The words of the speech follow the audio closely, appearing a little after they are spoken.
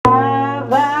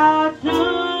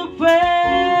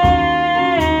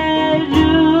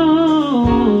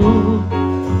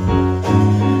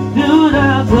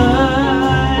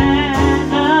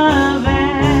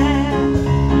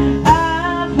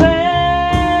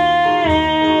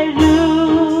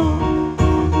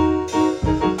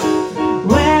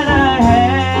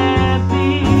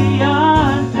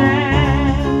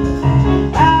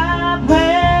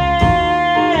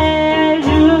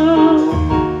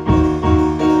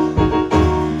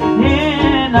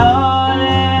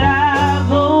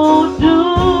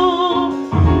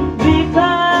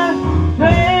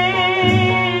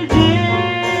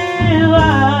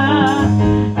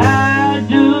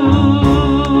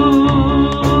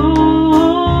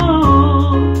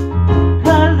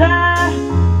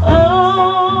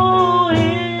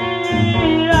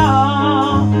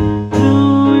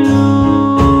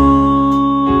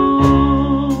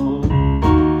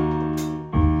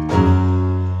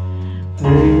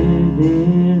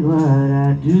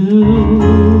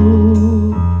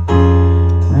do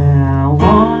when I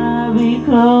wanna be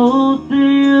close to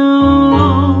you.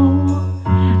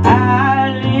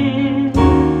 I lift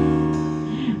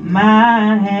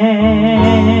my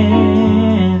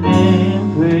hands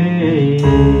and pray.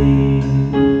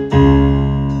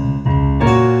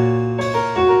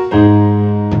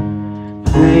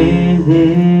 Praise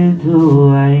is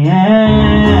who I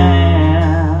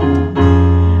am.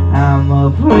 I'ma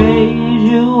praise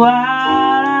you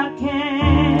while I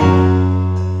can.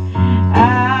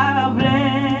 I'll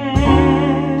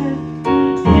bless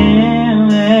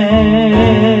Him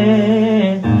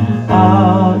at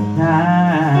all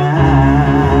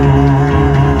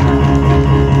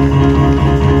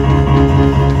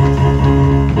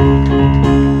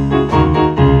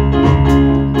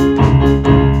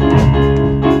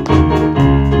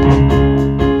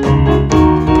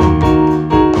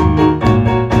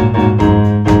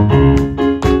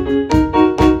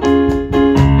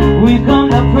We come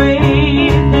to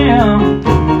praise Him.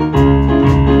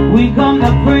 We come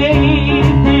to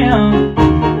praise Him.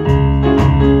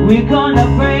 We come to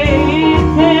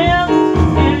praise Him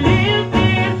and lift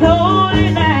His holy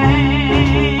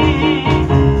name.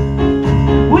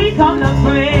 We come to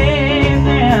praise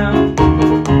Him.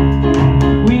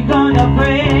 We come to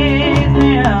praise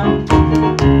Him.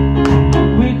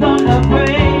 We come to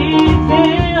praise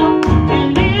Him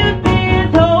and lift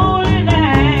His holy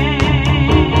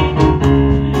name.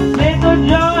 Make a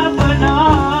joyful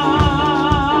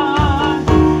noise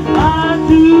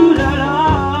unto the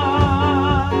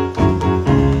Lord.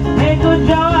 Make a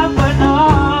joyful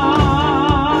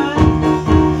noise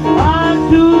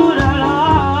unto the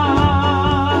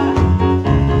Lord.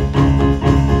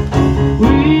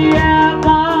 We have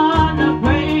come to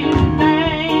praise His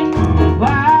name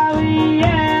while we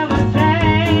ever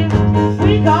change.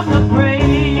 We come to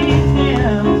praise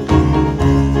Him.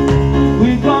 We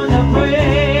come to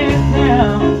praise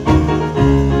Him.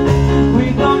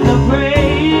 We come to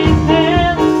praise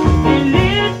Him and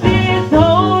lift His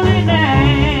holy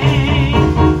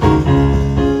name.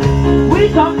 We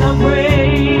come to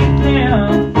praise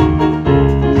Him.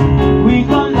 We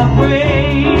come to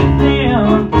praise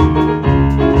Him.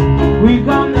 We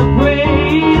come to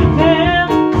praise Him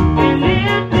and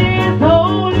lift His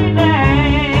holy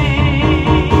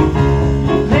name.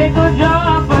 Make a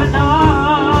joyful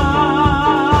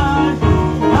noise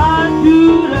unto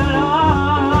the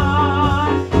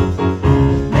Lord.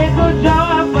 Make a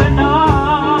joyful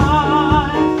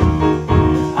noise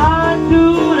unto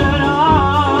the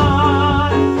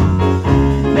Lord.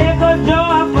 Make a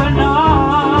joyful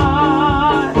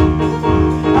noise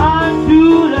unto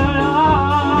the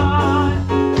Lord.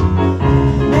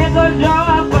 Make a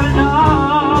joyful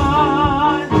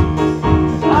noise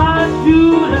unto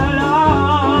the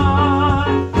Lord.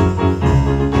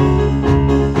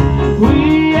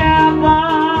 We have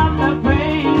come to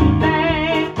praise His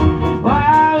name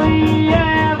while we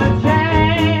ever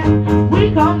change.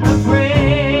 We come to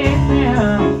praise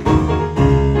Him.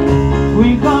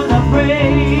 We come to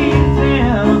praise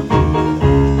Him.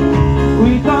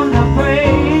 We come to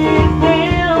praise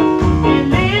Him and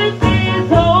lift His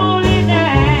holy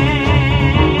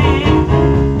name.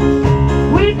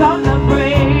 We come to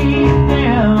praise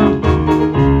Him.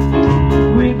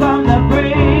 We come to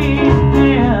praise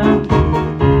Him.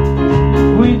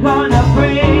 We come to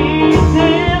praise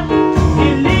Him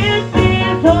and lift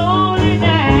His holy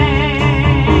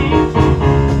name.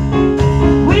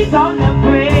 We come to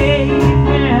praise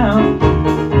Him.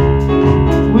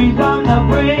 We come to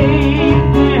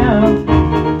praise Him.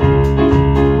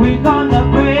 We come to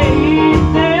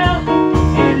praise Him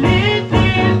and lift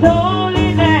His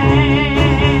holy name.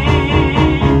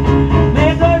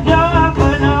 Make a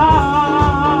joyful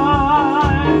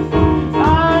noise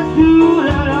unto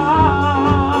the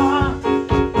Lord.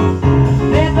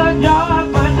 Make a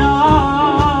joyful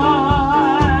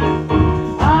noise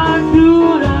unto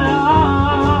the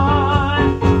Lord.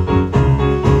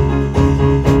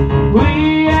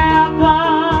 We have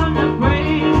come to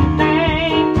praise His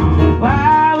name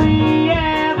while we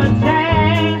ever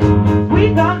change.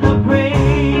 We come to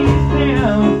praise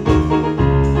Him.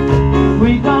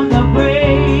 We come to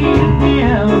praise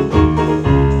Him.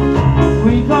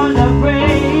 We come to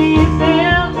praise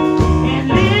Him and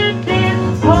lift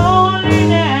His holy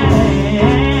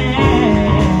name.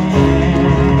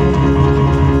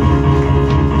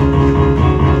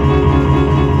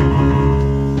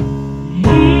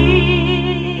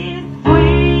 He's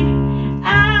sweet,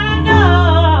 I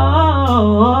know.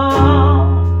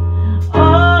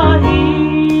 Oh,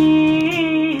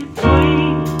 He's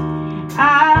sweet,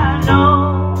 I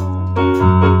know.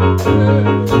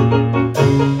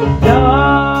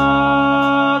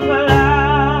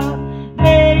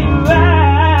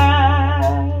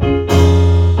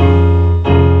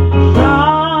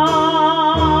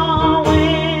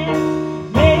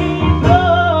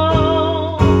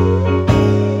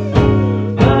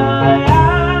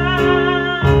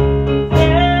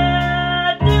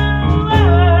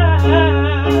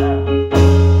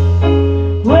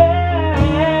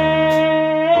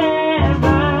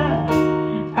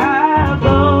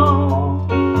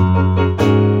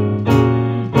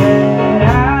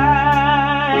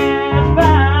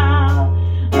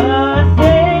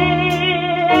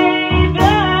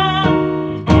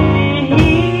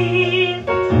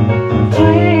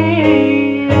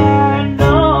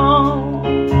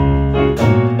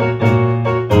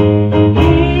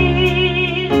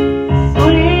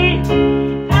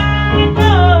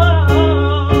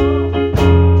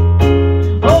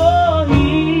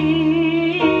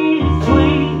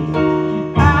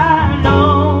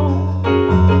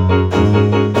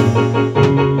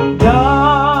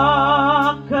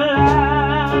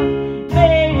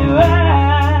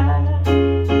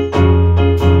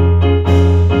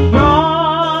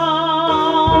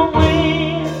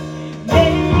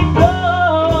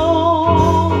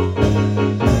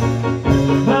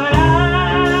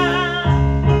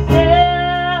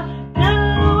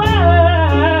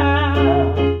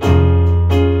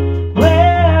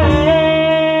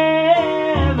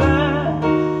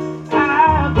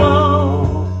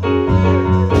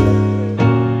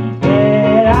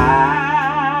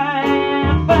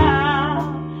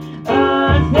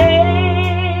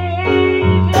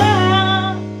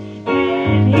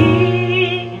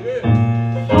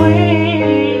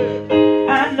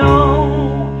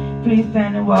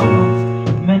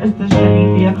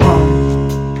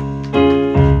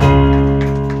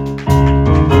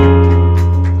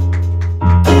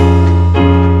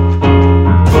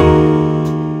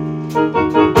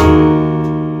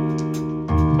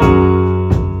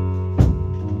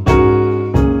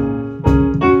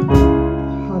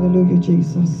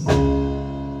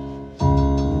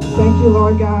 thank you,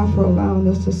 Lord God, for allowing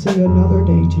us to see another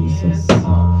day, Jesus.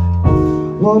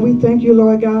 Lord, we thank you,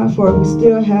 Lord God, for we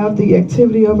still have the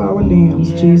activity of our limbs,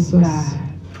 Jesus.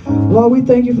 Lord, we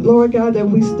thank you, Lord God, that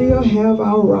we still have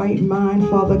our right mind,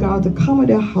 Father God, to come in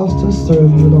their house to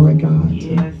serve you, Lord God.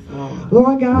 Yes,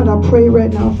 Lord God, I pray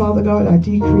right now, Father God, I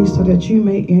decrease so that you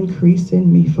may increase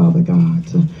in me, Father God.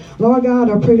 Lord God,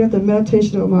 I pray that the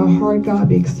meditation of my heart, God,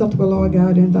 be acceptable, Lord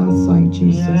God, in thy sight,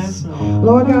 Jesus.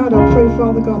 Lord God, I pray,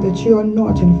 Father God, that your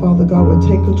anointing, Father God, will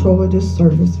take control of this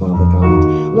service, Father God.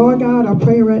 Lord God, I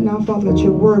pray right now, Father, that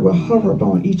your word will hover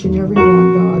upon each and every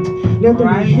one, God. Let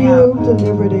them be healed,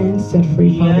 delivered, and set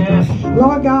free, Father God.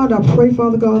 Lord God, I pray,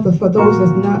 Father God, that for those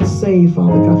that's not saved,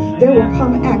 Father God, they will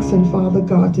come asking, Father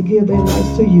God, to give their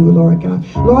lives to you, Lord God.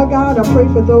 Lord God, I pray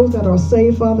for those that are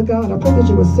saved, Father God. I pray that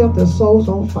you will set their souls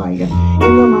on fire in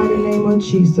the mighty name of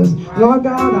Jesus. Lord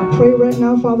God, I pray right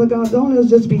now, Father God, don't let us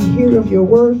just be hearers of your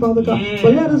word, Father God,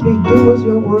 but let us be doers of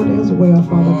your word as well,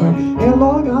 Father God. And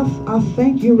Lord God, I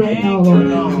thank you right now, Lord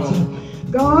God.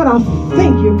 God, I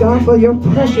thank you, God, for your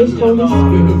precious Holy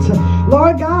Spirit.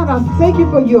 Lord God, I thank you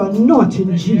for your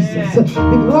anointing, Jesus.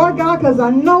 Lord God, because I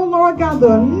know, Lord God,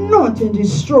 the anointing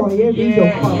destroys every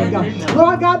yoke, Father God.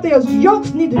 Lord God, there's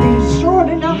yokes need to be destroyed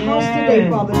in our house today,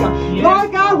 Father God.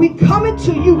 Lord God, we coming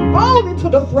to you boldly to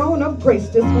the throne of grace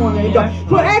this morning, God,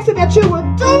 for asking that you would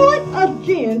do it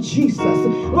again, Jesus.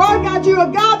 Lord God, you're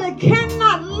a God that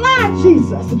cannot lie,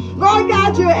 Jesus. Lord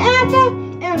God, you're Alpha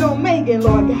and Omega,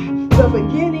 Lord God, the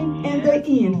beginning and the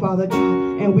end, Father God.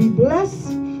 And we bless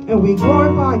and we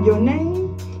glorify your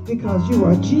name because you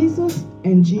are Jesus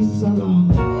and Jesus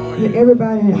alone. And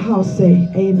everybody in the house say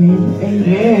amen.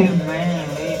 Amen.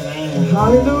 Amen.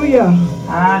 Hallelujah.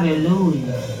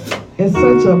 Hallelujah. It's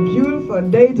such a beautiful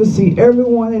day to see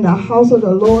everyone in the house of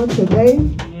the Lord today.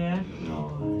 Yes,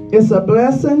 Lord. It's a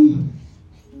blessing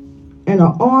and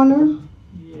an honor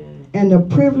and a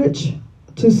privilege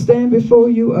to stand before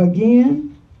you again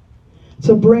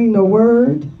to bring the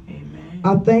word. Amen.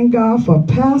 I thank God for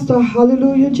Pastor,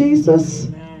 hallelujah, Jesus,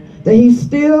 that he's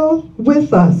still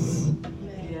with us,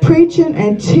 preaching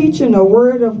and teaching the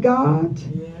word of God.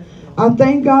 I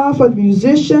thank God for the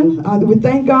musician. We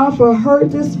thank God for her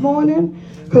this morning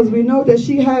because we know that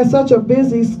she has such a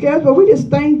busy schedule. We just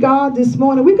thank God this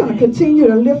morning. We're going to continue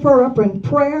to lift her up in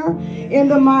prayer in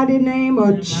the mighty name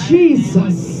of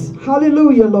Jesus.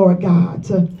 Hallelujah, Lord God.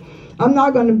 I'm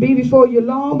not going to be before you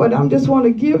long, but I just want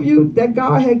to give you that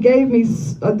God had gave me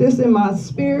this in my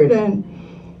spirit, and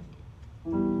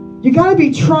you got to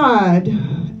be tried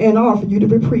in order for you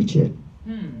to preach it.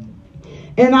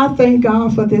 And I thank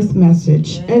God for this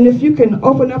message. And if you can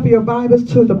open up your Bibles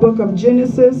to the book of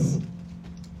Genesis,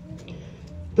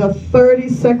 the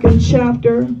 32nd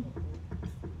chapter.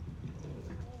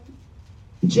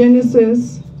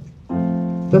 Genesis,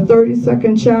 the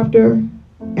 32nd chapter.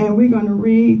 And we're going to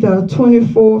read the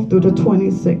 24th through the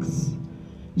 26th.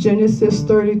 Genesis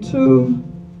 32,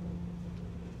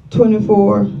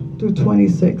 24 through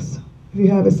 26. If you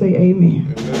have it, say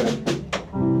amen.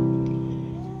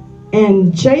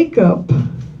 And Jacob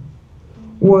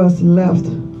was left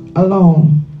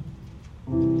alone.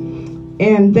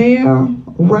 And there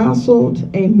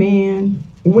wrestled a man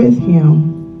with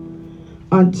him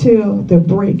until the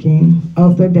breaking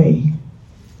of the day.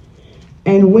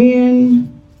 And when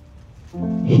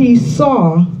he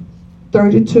saw,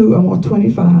 32, I'm on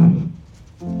 25.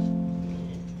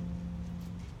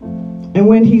 And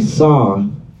when he saw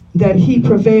that he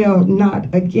prevailed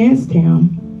not against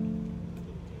him,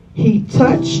 he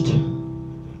touched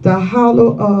the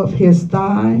hollow of his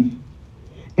thigh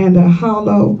and the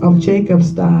hollow of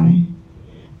Jacob's thigh,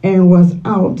 and was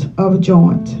out of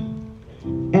joint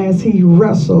as he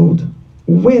wrestled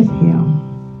with him.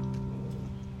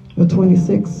 The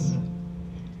 26.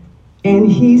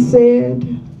 And he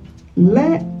said,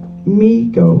 let me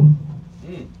go,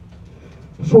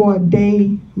 for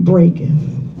day breaketh.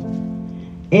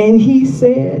 And he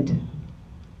said,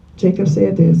 Jacob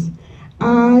said this,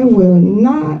 I will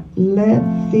not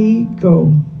let thee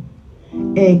go,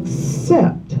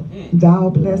 except thou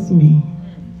bless me.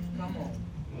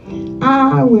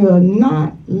 I will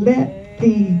not let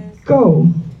thee go,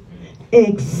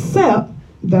 except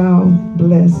thou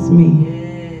bless me.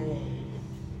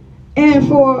 And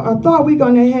for a thought, we're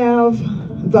going to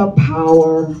have the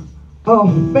power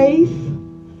of faith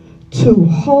to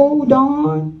hold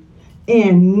on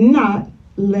and not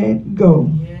let go.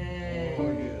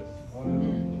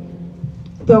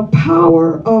 The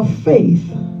power of faith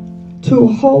to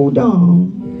hold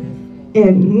on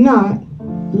and not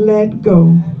let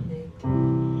go.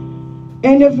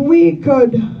 And if we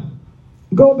could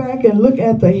go back and look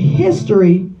at the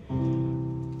history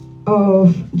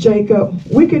of Jacob,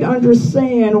 we could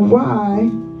understand why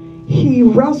he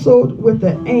wrestled with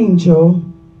the angel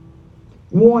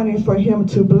wanting for him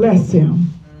to bless him.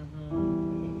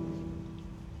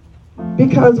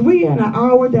 Because we in an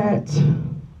hour that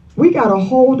we got to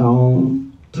hold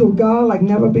on to God like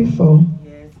never before.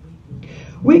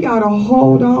 We got to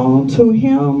hold on to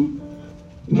him.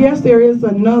 Yes, there is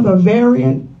another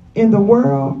variant in the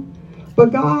world,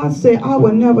 but God said, I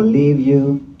will never leave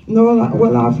you, nor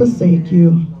will I forsake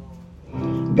you.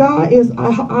 God is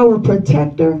our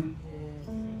protector.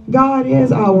 God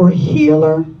is our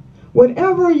healer.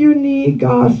 Whatever you need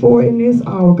God for in this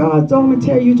hour, God told me to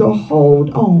tell you to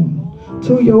hold on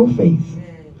to your faith.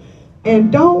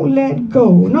 And don't let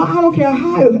go. No, I don't care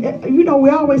how, you know, we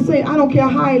always say, I don't care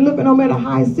how I look, no matter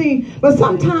how I see. But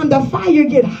sometimes the fire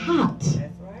get hot.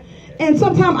 And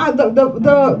sometimes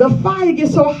the fire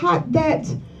gets so hot that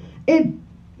it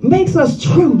makes us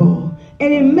tremble.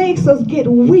 And it makes us get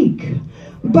weak.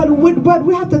 But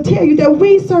we have to tell you that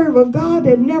we serve a God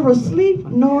that never sleeps,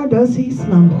 nor does he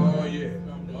slumber.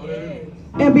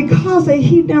 And because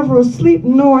he never sleeps,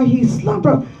 nor he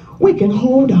slumber, we can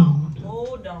hold on.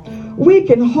 We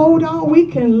can hold on. We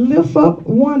can lift up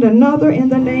one another in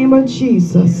the name of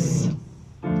Jesus.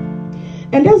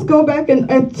 And let's go back to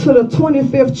the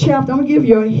 25th chapter. I'm going to give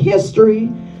you a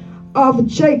history of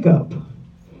Jacob.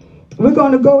 We're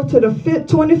going to go to the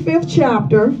 25th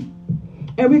chapter,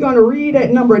 and we're going to read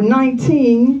at number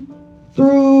 19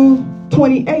 through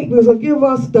 28. This will give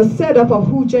us the setup of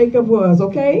who Jacob was,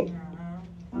 okay?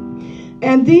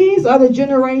 And these are the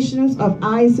generations of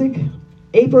Isaac,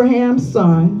 Abraham's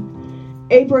son.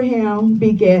 Abraham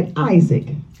begat Isaac.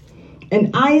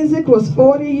 And Isaac was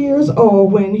 40 years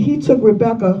old when he took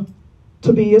Rebekah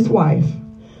to be his wife,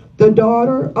 the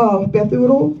daughter of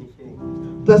Bethuel,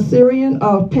 the Syrian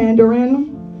of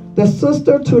Pandaran, the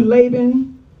sister to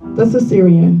Laban the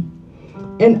Syrian.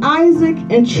 And Isaac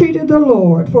entreated the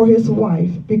Lord for his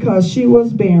wife because she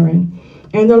was barren.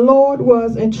 And the Lord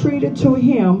was entreated to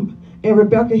him, and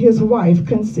Rebekah his wife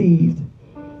conceived.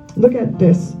 Look at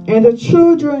this. And the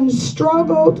children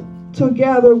struggled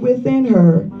together within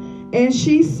her. And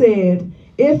she said,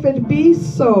 if it be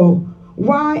so,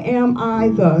 why am I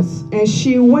thus? And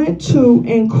she went to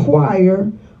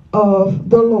inquire of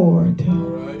the Lord.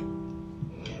 Right.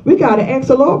 We got to ask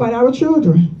the Lord about our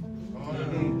children.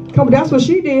 Come on, that's what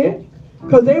she did.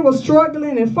 Because they were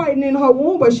struggling and fighting in her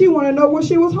womb, but she wanted to know what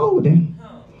she was holding.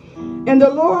 And the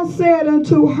Lord said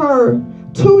unto her,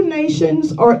 2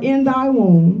 nations are in thy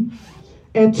womb,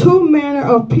 and 2 manner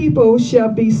of people shall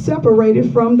be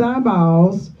separated from thy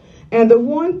bowels, and the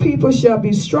one people shall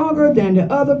be stronger than the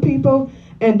other people,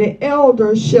 and the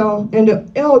elder shall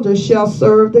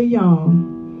serve the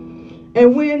young.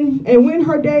 And when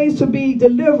her days to be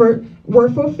delivered were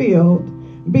fulfilled,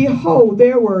 behold,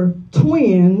 there were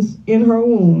twins in her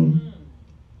womb.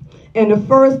 And the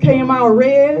first came out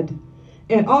red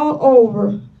and all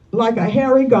over like a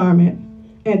hairy garment,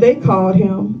 and they called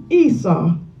him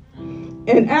Esau.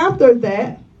 And after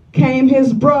that came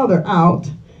his brother out,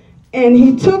 and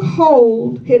he took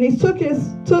hold, and he took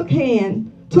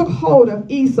hold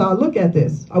of Esau. Look at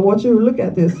this. I want you to look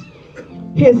at this.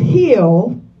 His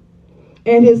heel,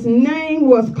 and his name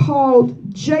was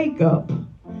called Jacob.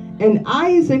 And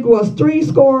Isaac was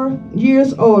 80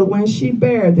 years old when she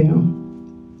bare them.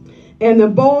 And the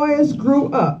boys grew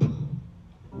up.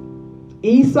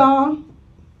 Esau,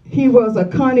 he was a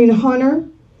cunning hunter,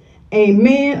 a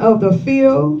man of the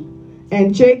field,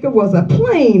 and Jacob was a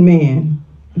plain man,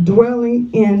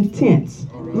 dwelling in tents.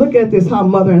 Right. Look at this, how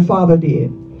mother and father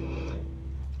did.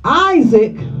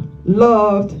 Isaac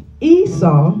loved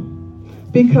Esau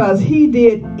because he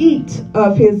did eat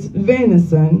of his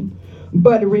venison,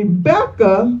 but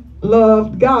Rebekah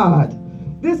loved God.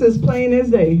 This is plain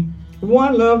as day.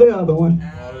 One loved the other one.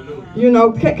 You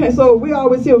know, so we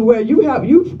always hear, well, you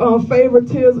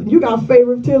favoritism, you got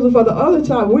favoritism for the other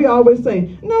child. We always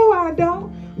say, no, I don't.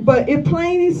 But it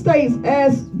plainly states,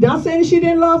 as not saying she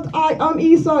didn't love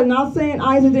Esau, not saying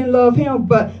Isaac didn't love him,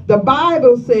 but the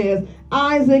Bible says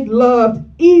Isaac loved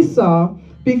Esau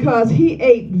because he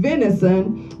ate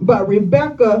venison, but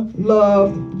Rebekah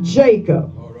loved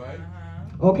Jacob. All right.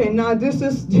 Okay, now this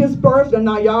is his birth, and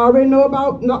now y'all already know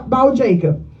about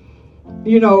Jacob.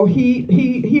 You know,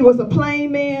 he was a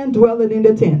plain man dwelling in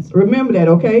the tents. Remember that,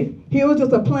 okay? He was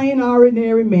just a plain,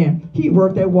 ordinary man. He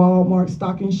worked at Walmart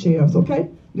stocking shelves, okay?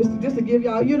 Just to give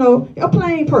y'all, you know, a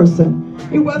plain person.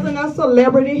 He wasn't a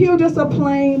celebrity. He was just a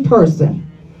plain person.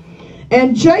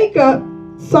 And Jacob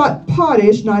sought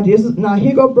pottage. Now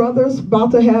here go brothers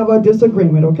about to have a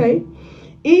disagreement, okay?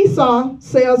 Esau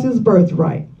sells his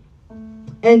birthright.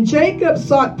 And Jacob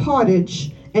sought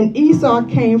pottage, and Esau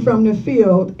came from the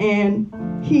field, and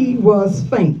he was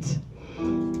faint.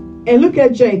 And look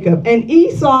at Jacob. And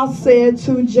Esau said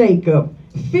to Jacob,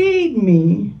 feed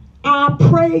me, I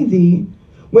pray thee,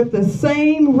 with the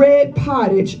same red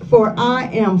pottage, for I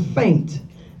am faint.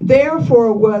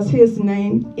 Therefore was his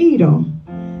name Edom.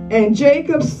 And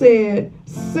Jacob said,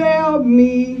 sell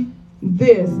me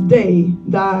this day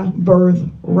thy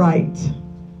birthright.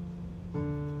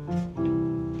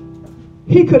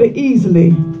 He could have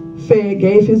easily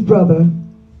gave his brother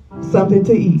something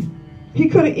to eat. He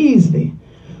could have easily.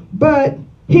 But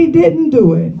he didn't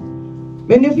do it.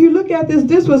 And if you look at this,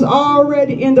 this was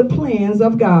already in the plans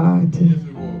of God.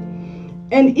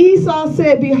 And Esau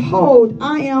said, behold,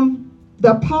 I am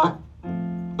the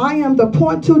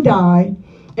point to die.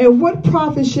 And what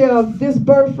profit shall this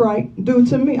birthright do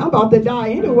to me? I'm about to die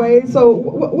anyway. So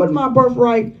what my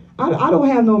birthright? I don't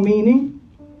have no meaning.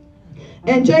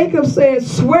 And Jacob said,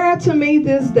 swear to me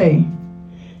this day.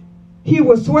 He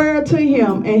will swear to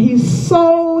him, and he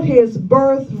sold his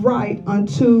birthright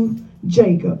unto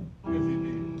Jacob.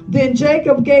 Then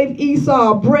Jacob gave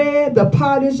Esau bread, the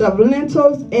pottage of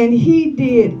lentils, and he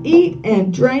did eat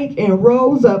and drank and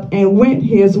rose up and went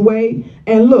his way.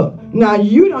 And look, now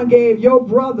you done gave your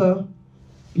brother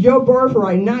your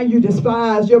birthright. Now you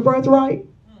despise your birthright.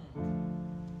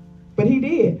 But he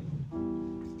did.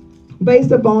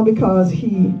 Based upon because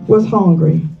he was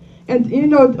hungry. And you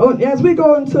know, as we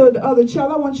go into the other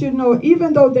chapter, I want you to know,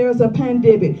 even though there's a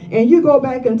pandemic, and you go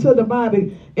back into the Bible,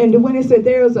 and when it said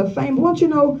there's a famine, I want you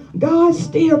to know, God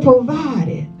still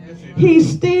provided. He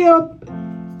still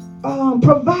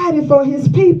provided for his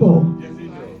people.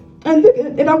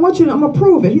 And I want you to, I'm going to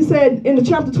prove it. He said in the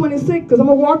chapter 26, because I'm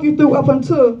going to walk you through up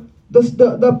until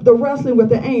the wrestling with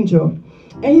the angel.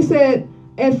 And he said,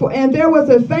 and there was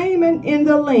a famine in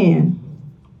the land.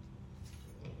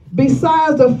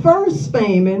 Besides the first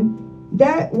famine,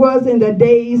 that was in the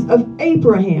days of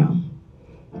Abraham.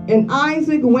 And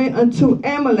Isaac went unto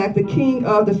Amalek, the king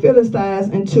of the Philistines,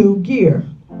 and to Gerar.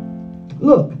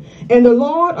 Look, and the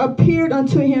Lord appeared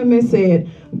unto him and said,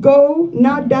 go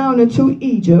not down into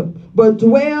Egypt, but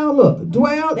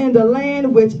dwell in the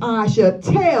land which I shall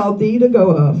tell thee to go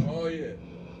of. Oh, yeah.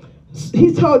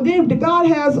 He told them that God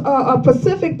has a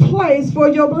specific place for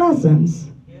your blessings.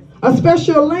 A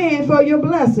special land for your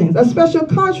blessings, a special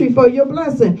country for your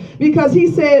blessing. Because he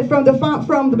said from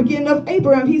the beginning of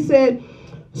Abraham, he said,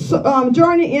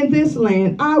 journey in this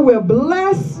land, I will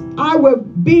bless, I will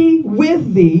be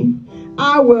with thee,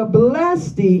 I will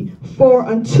bless thee, for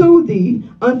unto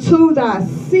thy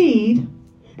seed,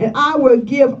 and I will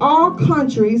give all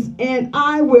countries, and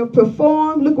I will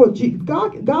perform. Look what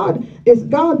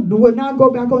God would not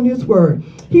go back on his word.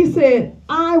 He said,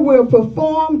 I will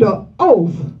perform the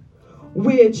oath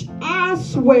which I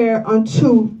swear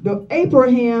unto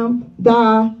Abraham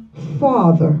thy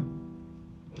father.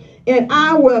 And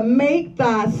I will make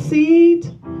thy seed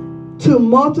to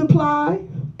multiply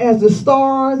as the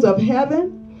stars of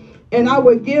heaven. And I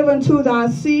will give unto thy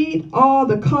seed all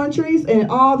the countries,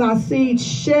 and all thy seed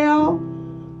shall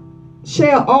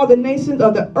all the nations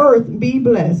of the earth be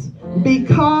blessed.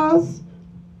 Because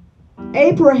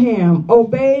Abraham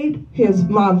obeyed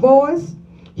my voice,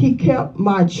 he kept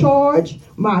my charge,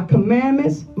 my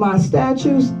commandments, my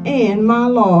statutes, and my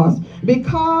laws.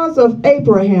 Because of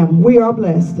Abraham, we are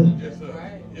blessed. Yes,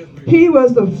 sir. Yes, he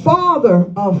was the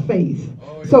father of faith.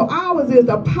 Oh, yeah. So ours is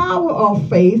the power of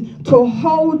faith to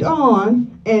hold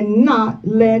on and not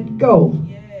let go.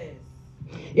 Yes.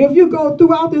 If you go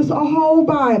throughout this whole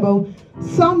Bible,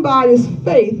 somebody's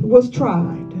faith was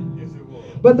tried.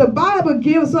 But the Bible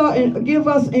gives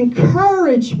us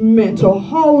encouragement to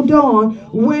hold on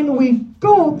when we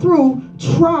go through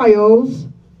trials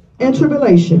and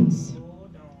tribulations.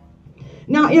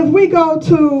 Now, if we go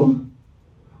to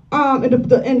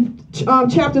in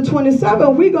chapter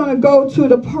 27, we're going to go to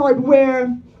the part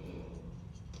where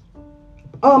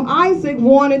Isaac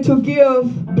wanted to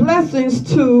give blessings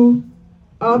to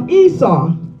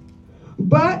Esau.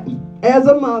 But as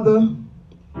a mother,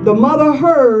 the mother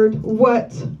heard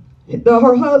what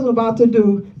her husband about to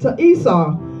do to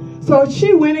Esau. So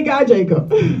she went and got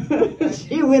Jacob.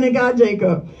 She went and got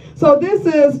Jacob. So this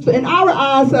is, in our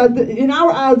eyes,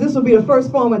 this will be the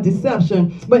first form of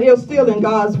deception, but it was still in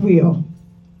God's will.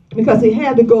 Because he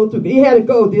had to go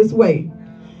this way.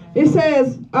 It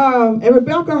says, and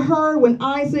Rebekah heard when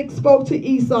Isaac spoke to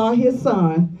Esau, his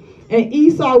son, and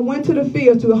Esau went to the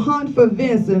field to hunt for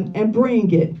venison and bring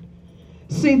it.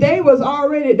 See, they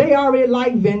already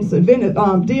liked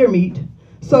deer meat.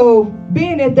 So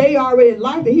being that they already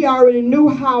liked it, he already knew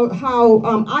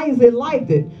how Isaac liked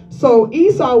it. So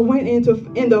Esau went in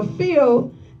the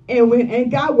field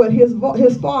and got what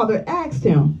his father asked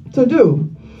him to do.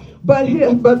 But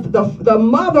the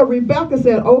mother, Rebecca,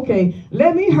 said, okay,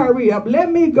 let me hurry up.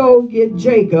 Let me go get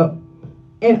Jacob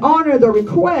and honor the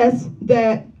request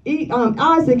that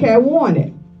Isaac had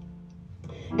wanted.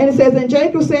 And it says, and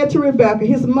Jacob said to Rebekah,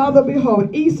 his mother,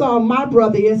 behold, Esau, my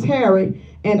brother, is hairy,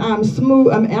 and I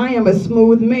am a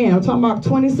smooth man. I'm talking about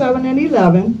 27 and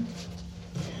 11.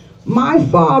 My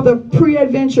father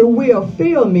peradventure will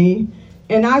fail me,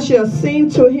 and I shall seem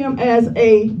to him as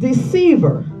a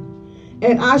deceiver,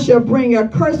 and I shall bring a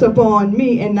curse upon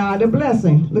me and not a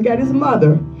blessing. Look at his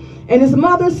mother. And his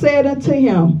mother said unto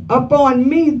him, Upon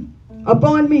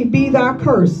me be thy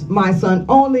curse, my son.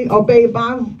 Only obey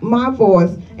my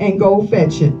voice and go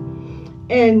fetch it.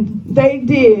 And they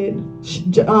did.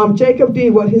 Jacob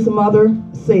did what his mother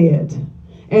said.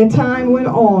 And time went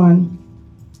on.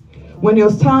 When it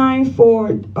was time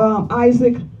for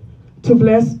Isaac to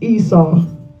bless Esau,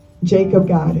 Jacob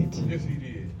got it. Yes, he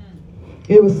did.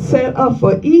 It was set up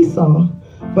for Esau,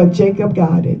 but Jacob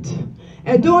got it.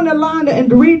 And during the line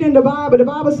and reading the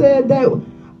Bible said that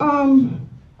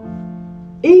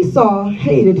Esau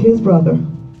hated his brother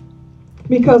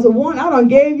because of one, I done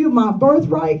gave you my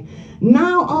birthright.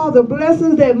 Now all the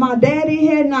blessings that my daddy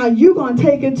had, now you gonna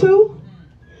take it too,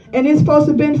 and it's supposed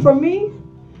to have been for me.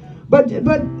 But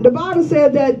the Bible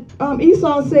said that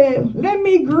Esau said, "Let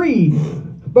me grieve,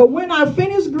 but when I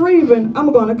finish grieving,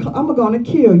 I'm gonna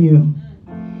kill you."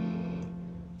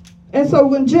 And so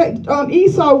when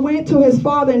Esau went to his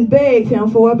father and begged him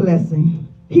for a blessing,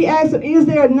 he asked him, "Is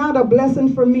there not a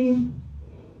blessing for me?"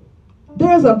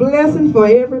 There's a blessing for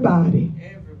everybody.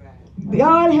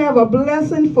 God have a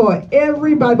blessing for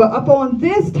everybody, but upon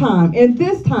this time, in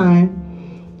this time,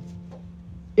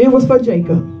 it was for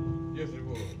Jacob. Yes, it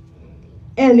was.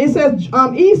 And it says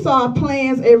Esau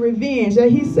plans a revenge.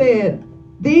 And he said,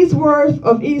 these words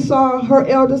of Esau, her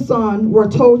eldest son, were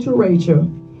told to Rachel.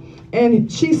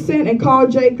 And she sent and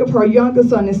called Jacob, her younger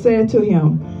son, and said to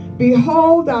him,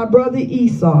 "Behold, thy brother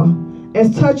Esau,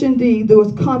 as touching thee,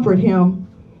 doeth comfort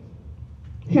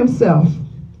himself,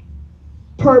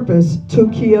 purpose to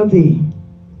kill thee."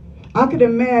 I could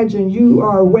imagine you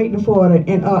are waiting for an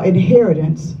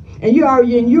inheritance. And you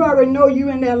already know you're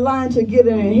in that line to get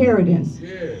an inheritance.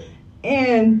 Yeah.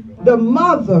 And the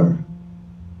mother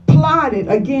plotted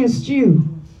against you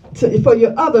for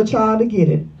your other child to get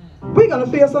it. We're going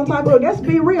to feel some type of, let's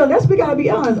be real, we got to be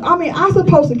honest. I mean, I'm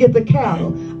supposed to get the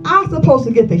cattle. I'm supposed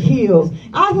to get the hills.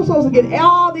 I'm supposed to get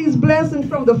all these blessings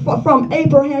from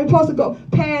Abraham. We're supposed to go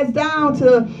pass down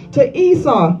to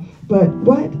Esau. But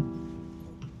what?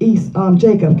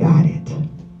 Jacob got it.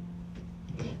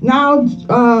 Now,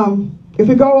 if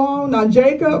we go on, now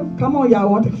Jacob, come on y'all,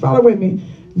 want to follow with me.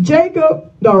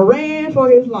 Jacob done ran for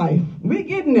his life. We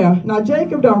getting there. Now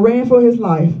Jacob done ran for his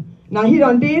life. Now he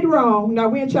done did wrong. Now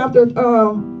we're still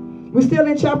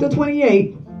in chapter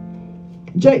 28.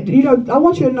 I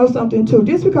want you to know something too.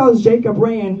 Just because Jacob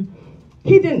ran,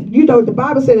 he didn't, the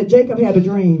Bible said that Jacob had a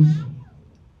dream.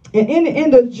 And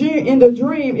in the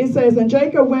dream, it says, and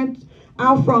Jacob went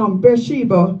out from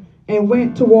Beersheba and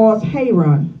went towards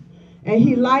Haran. And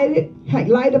he lighted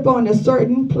upon a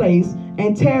certain place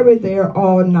and tarried there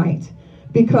all night,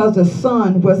 because the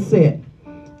sun was set.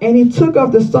 And he took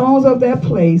up the stones of that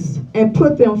place and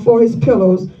put them for his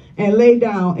pillows and lay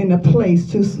down in a place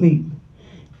to sleep.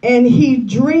 And he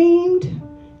dreamed,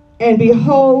 and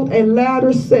behold, a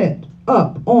ladder set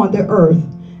up on the earth,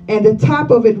 and the top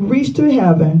of it reached to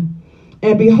heaven.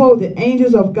 And behold, the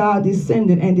angels of God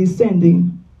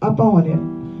descending upon it.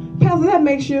 Pastor, that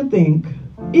makes you think,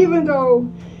 even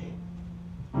though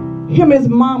him and his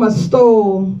mama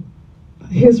stole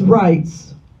his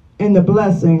rights and the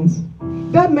blessings,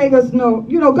 that make us know,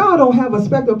 God don't have a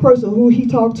respect of person who he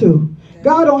talked to.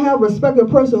 God don't have a respect of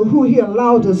person who he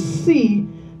allowed to see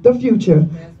the future.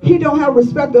 He don't have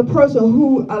respect of person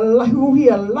who he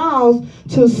allows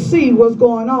to see what's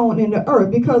going on in the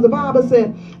earth. Because the Bible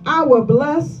said, I will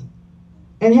bless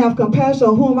and have compassion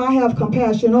on whom I have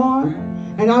compassion on.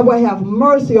 And I will have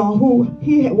mercy on who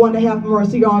he want to have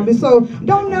mercy on. So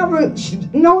don't never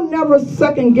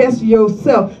second guess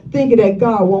yourself thinking that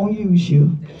God won't use you.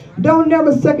 Don't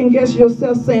never second guess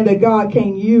yourself saying that God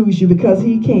can't use you, because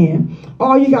he can.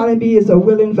 All you got to be is a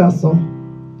willing vessel.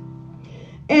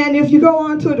 And if you go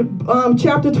on to the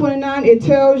chapter 29, it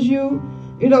tells you,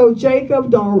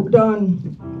 Jacob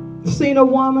done seen a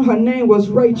woman. Her name was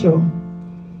Rachel.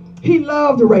 He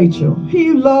loved Rachel.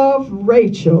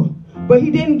 But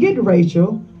he didn't get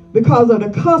Rachel because of the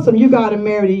custom. You got to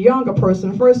marry the younger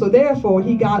person first. So therefore,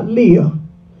 he got Leah.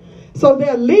 So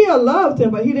that Leah loved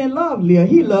him, but he didn't love Leah.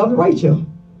 He loved Rachel.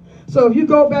 So if you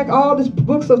go back all the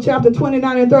books of chapter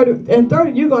 29 and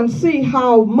 30, you're going to see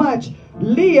how much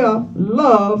Leah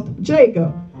loved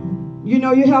Jacob. You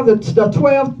know, you have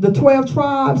the 12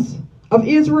 tribes of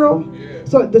Israel. Yeah.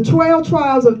 So the 12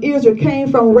 tribes of Israel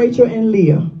came from Rachel and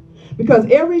Leah. Because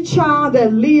every child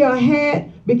that Leah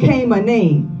had became a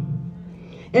name.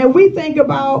 And we think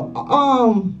about,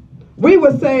 we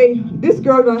would say, this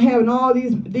girl gonna have all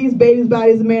these babies by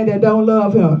this man that don't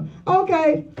love her.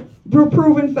 Okay,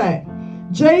 proven fact.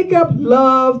 Jacob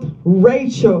loved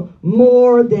Rachel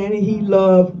more than he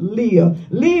loved Leah.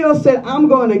 Leah said, I'm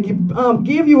going to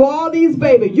give you all these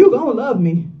babies. You're going to love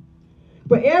me.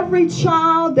 But every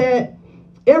child that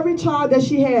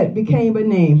she had became a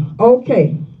name.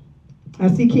 Okay. I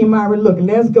see Kimara looking.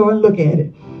 Let's go and look at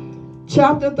it.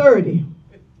 Chapter 30.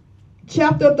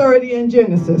 Chapter 30 in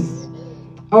Genesis.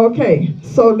 Okay,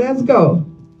 so let's go.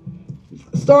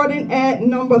 Starting at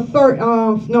number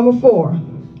 4.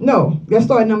 No, let's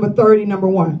start at number 30, number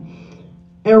 1.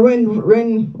 And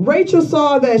when Rachel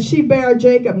saw that she bare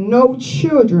Jacob no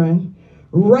children,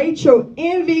 Rachel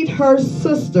envied her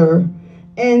sister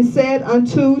and said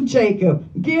unto Jacob,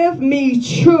 give me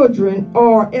children,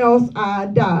 or else I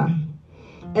die.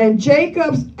 And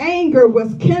Jacob's anger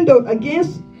was kindled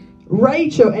against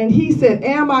Rachel, and he said,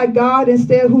 am I God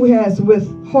instead who has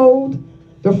withhold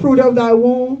the fruit of thy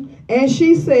womb? And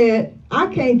she said, I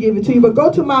can't give it to you, but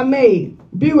go to my maid,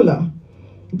 Beulah.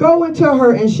 Go into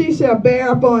her, and she shall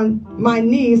bear upon my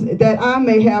knees, that I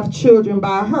may have children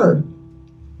by her.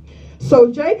 So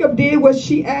Jacob did what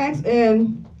she asked,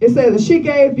 and it says that she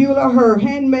gave Beulah her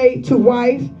handmaid to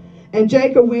wife, and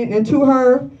Jacob went into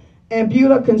her, and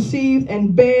Beulah conceived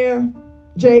and bare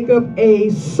Jacob a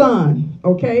son.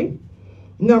 Okay?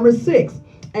 Number 6.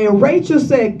 And Rachel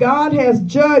said, God has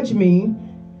judged me,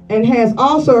 and has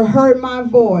also heard my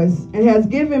voice, and has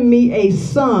given me a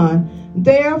son.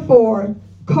 Therefore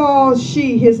called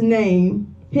she his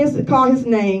name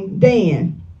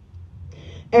Dan.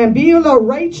 And Beulah,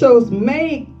 Rachel's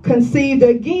maid, conceived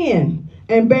again,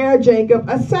 and bare Jacob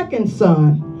a second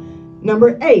son.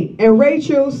 Number 8. And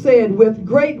Rachel said, with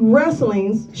great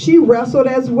wrestlings, she wrestled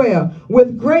as well.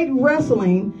 With great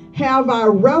wrestling have I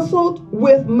wrestled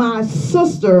with my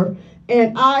sister,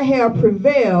 and I have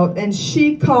prevailed. And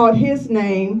she called his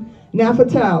name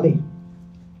Naphtali.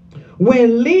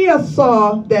 When Leah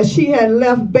saw that she had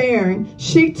left bearing,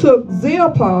 she took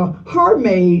Zilpah, her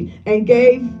maid, and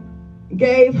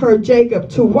gave her Jacob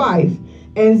to wife.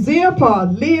 And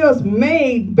Zilpah, Leah's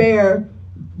maid, bare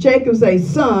Jacob a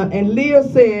son. And Leah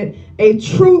said, a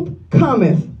troop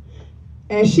cometh.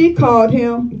 And she called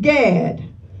him Gad.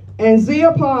 And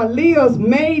Zilpah, Leah's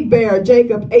maid, bare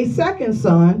Jacob a second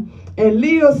son. And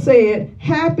Leah said,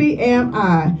 happy am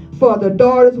I, for the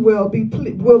daughters will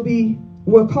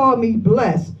call me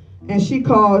blessed. And she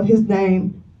called his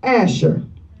name Asher.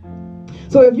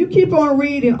 So if you keep on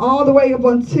reading all the way up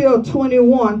until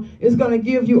 21, it's going to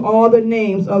give you all the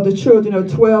names of the children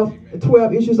of 12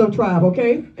 issues of tribe,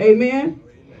 okay? Amen?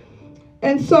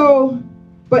 And so,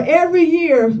 but every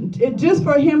year, just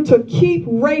for him to keep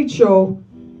Rachel,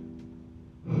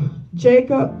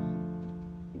 Jacob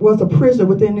was a prisoner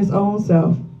within his own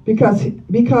self because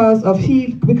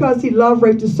he loved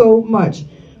Rachel so much.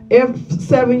 Every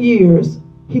 7 years,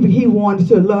 he wanted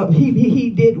to love. He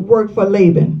did work for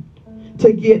Laban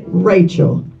to get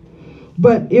Rachel.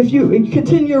 But if you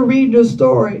continue reading the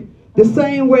story, the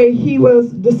same way he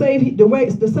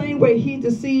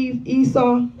deceived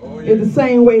Esau, is the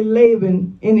same way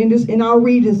Laban in our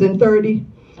readings in 30,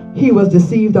 he was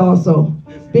deceived also.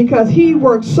 Because he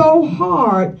worked so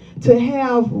hard to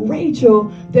have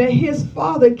Rachel that his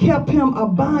father kept him a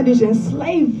bondage and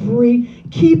slavery,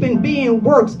 being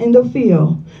works in the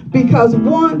field. Because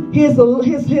his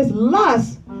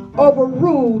lust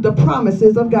overruled the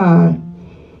promises of God.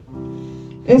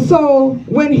 And so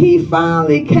when he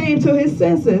finally came to his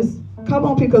senses, come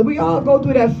on, because we all go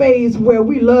through that phase where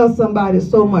we love somebody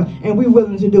so much and we're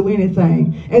willing to do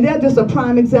anything. And that's just a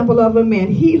prime example of a man.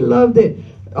 He loved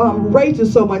Rachel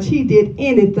so much, he did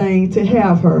anything to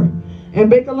have her. And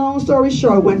make a long story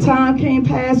short, when time came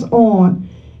pass on,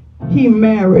 he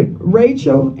married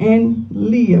Rachel and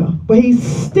Leah. But he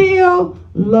still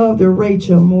loved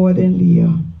Rachel more than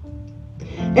Leah.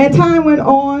 And time went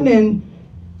on,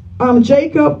 and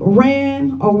Jacob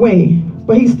ran away.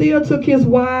 But he still took his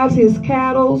wives, his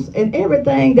cattle, and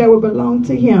everything that would belong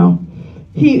to him.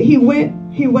 He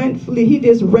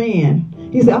just ran.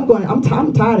 He said,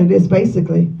 I'm tired of this,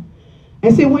 basically.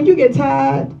 And see, when you get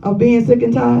tired of being sick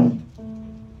and tired,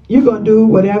 you're going to do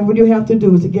whatever you have to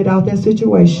do to get out that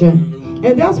situation.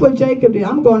 And that's what Jacob did.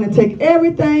 I'm going to take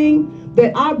everything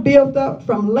that I built up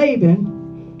from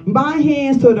Laban, my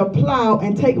hands to the plow,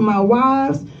 and take my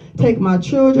wives, take my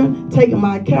children, take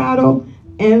my cattle,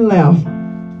 and left.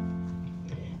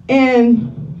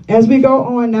 And as we go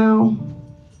on now,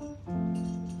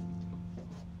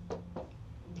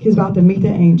 he's about to meet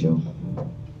the angel.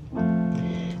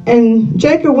 And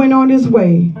Jacob went on his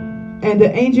way, and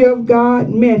the angel of God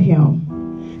met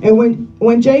him. And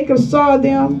when Jacob saw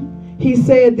them, he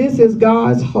said, "This is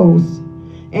God's host."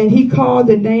 And he called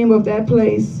the name of that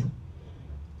place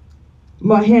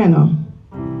Mahanaim.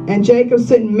 And Jacob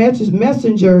sent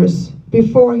messengers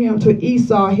before him to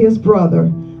Esau his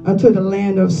brother, unto the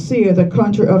land of Seir, the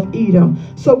country of Edom.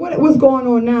 So what was going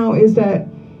on now is that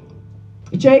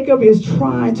Jacob is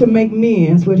trying to make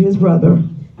amends with his brother.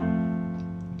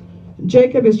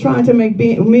 Jacob is trying to make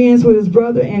amends with his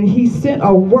brother, and he sent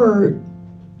a word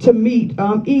to meet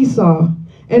Esau.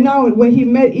 And now when he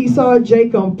met Esau,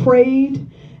 Jacob prayed.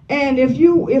 And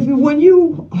when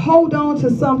you hold on to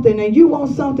something and you want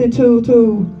something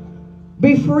to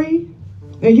be free,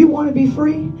 and you want to be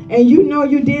free, and you know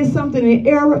you did something in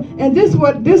error, and this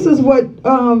is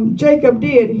what Jacob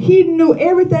did. He knew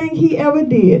everything he ever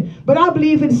did, but I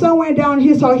believe it's somewhere down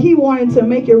his heart he wanted to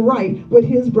make it right with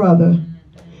his brother.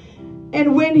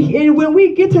 And when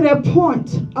we get to that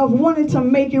point of wanting to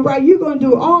make it right, you're going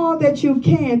to do all that you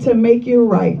can to make it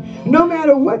right. No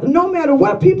matter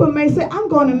what people may say, I'm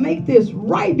going to make this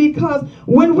right, because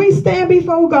when we stand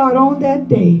before God on that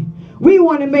day, we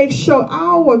want to make sure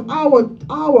our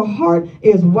heart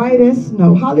is white as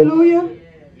snow. Hallelujah.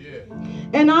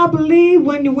 And I believe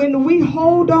when we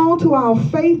hold on to our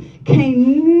faith, can't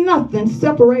nothing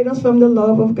separate us from the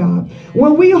love of God.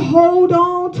 When we hold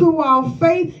on to our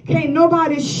faith, can't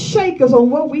nobody shake us on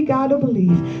what we got to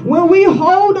believe. When we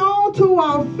hold on to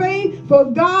our faith, for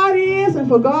God is and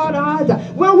for God are.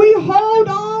 When we hold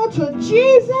on to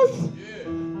Jesus,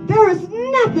 there is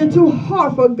nothing too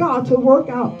hard for God to work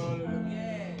out.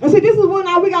 And see, this is when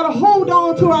we got to hold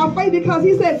on to our faith, because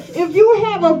he said, if you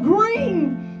have a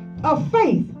grain of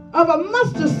faith, of a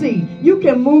mustard seed, you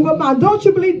can move a mountain. Don't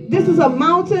you believe this is a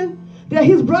mountain that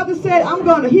his brother said,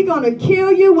 he's gonna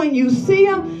kill you when you see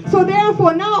him? So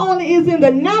therefore, not only is in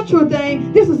the natural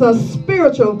thing, this is a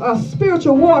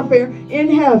spiritual warfare in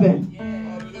heaven.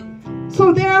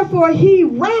 So therefore, he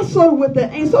wrestled with the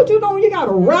angel. So you got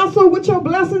to wrestle with your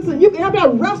blessings, and you have to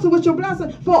wrestle with your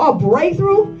blessings for a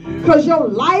breakthrough, because your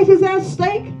life is at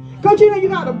stake. Because you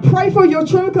got to pray for your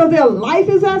children, because their life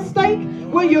is at stake.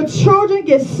 When your children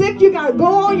get sick, you got to go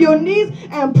on your knees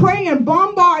and pray and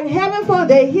bombard heaven for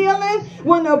their healing.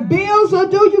 When the bills are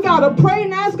due, you got to pray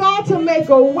and ask God to make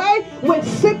a way. When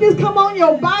sickness come on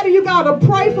your body, you got to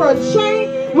pray for a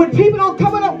change. When people don't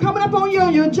coming up on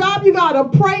your job, you got to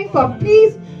pray for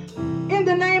peace in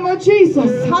the name of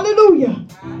Jesus. Hallelujah.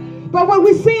 But what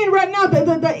we're seeing right now,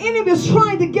 the enemy is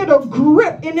trying to get a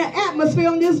grip in the atmosphere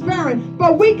on this variant.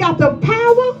 But we got the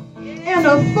power and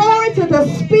authority to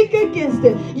speak against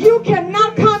it. You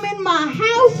cannot come in my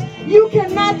house. You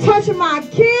cannot touch my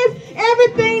kids.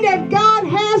 Everything that God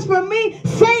has for me,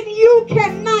 Satan, you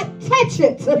cannot touch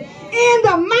it. In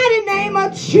the mighty name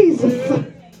of Jesus.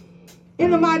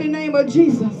 In the mighty name of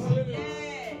Jesus.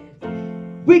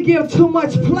 We give too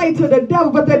much play to the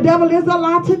devil, but the devil is a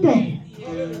lie today.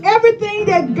 Everything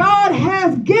that God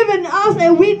has given us,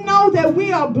 and we know that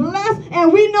we are blessed,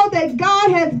 and we know that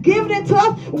God has given it to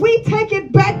us, we take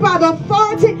it back by the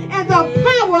authority and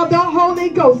the power of the Holy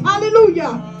Ghost.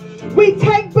 Hallelujah. We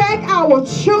take back our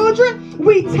children.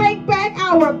 We take back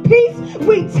our peace.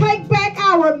 We take back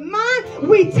our mind.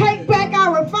 We take back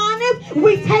our finance.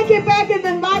 We take it back in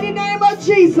the mighty name of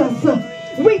Jesus.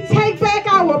 We take back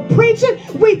our preaching.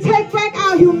 We take back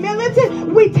our humility.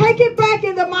 We take it back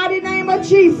in the mighty name of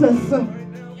Jesus.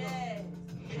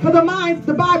 For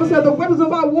the Bible says the weapons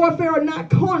of our warfare are not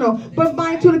carnal, but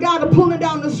mighty to the God of pulling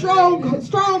down the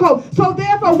stronghold. So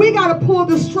therefore, we got to pull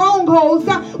the strongholds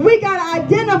down. We got to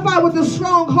identify what the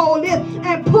stronghold is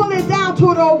and pull it down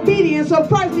to the obedience of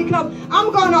Christ, because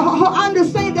I'm going to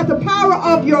understand that the power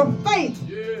of your faith.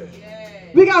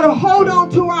 We got to hold on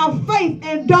to our faith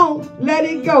and don't let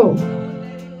it go.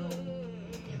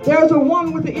 There's a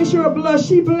woman with the issue of blood.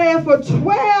 She bled for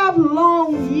 12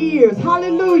 long years.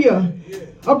 Hallelujah.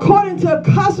 According to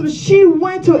custom, she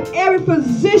went to every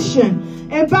physician,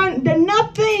 and by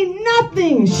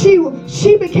nothing.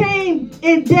 She became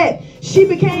in debt. She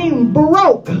became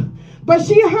broke. But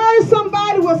she heard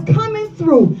somebody was coming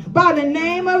through by the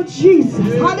name of Jesus.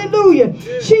 Hallelujah.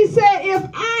 She said, if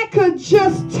I could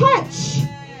just touch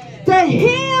the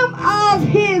hem of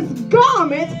his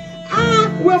garment,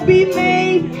 I will be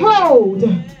made whole.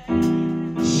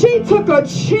 she took a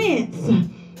chance.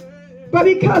 But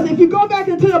because if you go back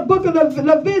into the book of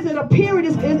Leviticus, a period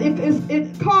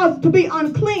is caused to be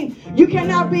unclean. You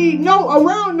cannot be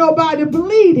around nobody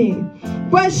bleeding.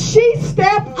 But she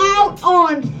stepped out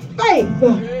on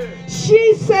faith.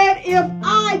 She said, if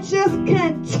I just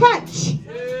can touch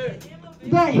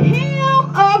the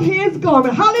hem of his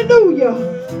garment, hallelujah,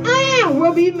 I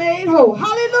will be made whole.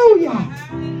 Hallelujah.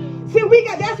 See,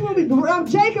 that's when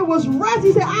Jacob was resting.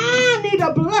 He said, I need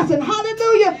a blessing.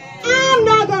 Hallelujah. I'm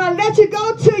not going to let you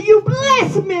go till you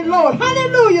bless me, Lord.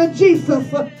 Hallelujah,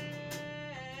 Jesus.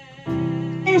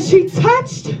 And she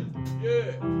touched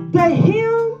the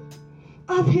hem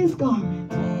of his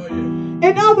garment.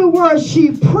 In other words,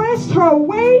 she pressed her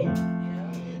way.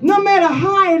 No matter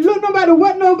how it looked, no matter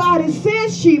what nobody said,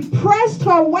 she pressed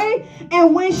her way.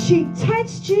 And when she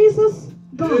touched Jesus'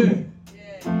 garment,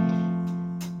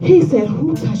 he said,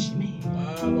 who touched me?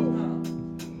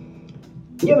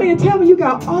 You mean to tell me you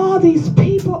got all these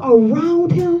people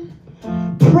around him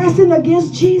pressing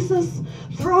against Jesus,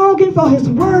 thronging for his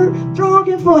word,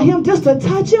 thronging for him just to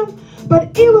touch him?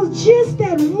 But it was just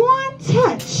that one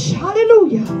touch.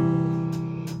 Hallelujah.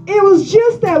 It was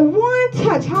just that one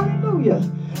touch. Hallelujah.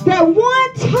 That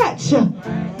one touch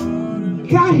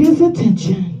got his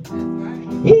attention.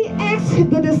 He asked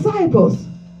the disciples,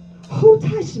 who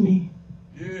touched me?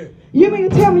 You mean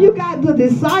to tell me you got the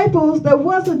disciples that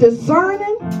wasn't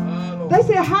discerning? They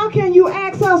said, how can you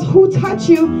ask us who touched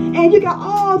you and you got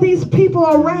all these people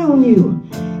around you?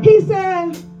 He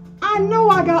said, I know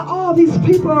I got all these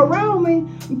people around me,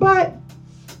 but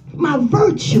my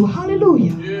virtue,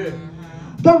 hallelujah.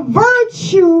 The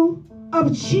virtue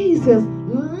of Jesus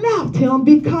left him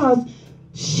because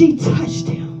she touched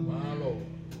him.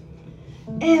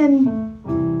 And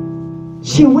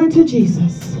she went to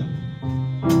Jesus.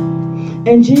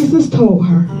 And Jesus told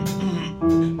her,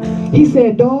 he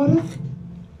said, daughter,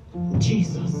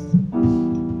 Jesus.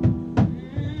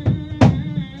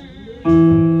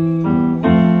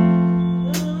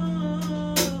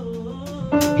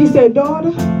 He said, daughter,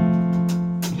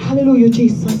 hallelujah,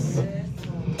 Jesus.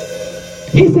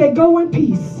 He said, go in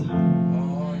peace.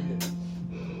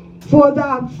 For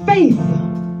thy faith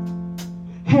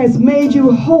has made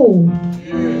you whole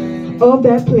of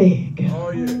that plague.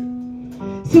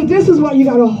 See, this is why you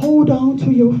got to hold on to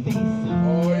your faith.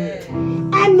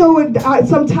 I know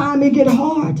sometimes it get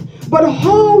hard, but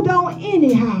hold on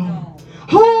anyhow.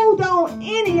 Hold on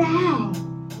anyhow.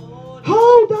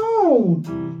 Hold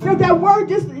on. That word,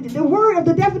 the word of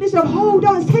the definition of hold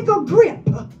on is take a grip.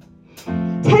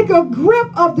 Take a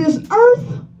grip of this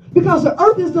earth, because the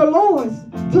earth is the Lord's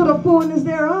to the fullness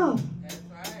thereof.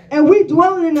 And we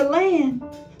dwell in the land.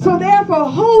 So therefore,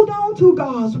 hold on to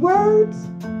God's words.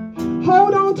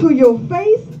 Hold on to your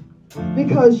faith,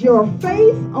 because your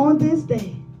faith on this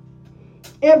day,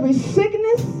 every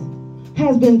sickness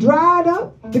has been dried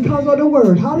up because of the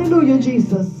word. Hallelujah,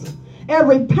 Jesus.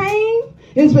 Every pain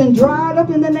has been dried up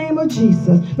in the name of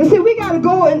Jesus. But see, we got to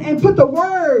go and put the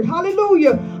word,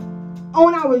 hallelujah,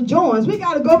 on our joints. We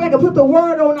got to go back and put the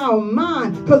word on our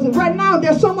mind, because right now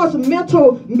there's so much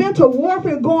mental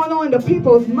warfare going on in the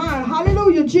people's mind.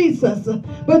 Hallelujah, Jesus.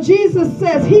 But Jesus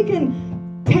says he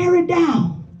can tear it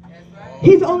down.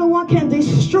 He's the only one can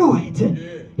destroy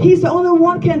it. He's the only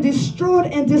one can destroy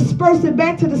it and disperse it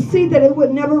back to the sea, that it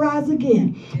would never rise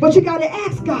again. But you got to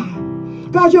ask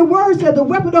God. God, your word said the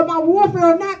weapon of my warfare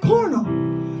are not carnal,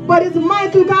 but it's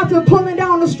mighty through God to pulling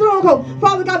down the stronghold.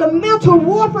 Father God, the mental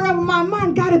warfare of my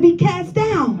mind got to be cast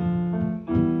down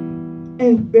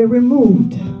and be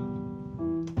removed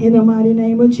in the mighty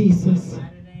name of Jesus.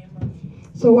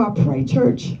 So I pray,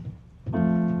 church,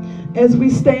 as we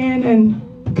stand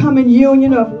and come in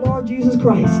union of Lord Jesus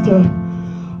Christ, to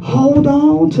hold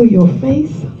on to your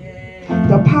faith,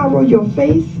 the power of your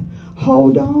faith.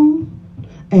 Hold on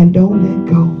and don't let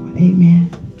go. Amen.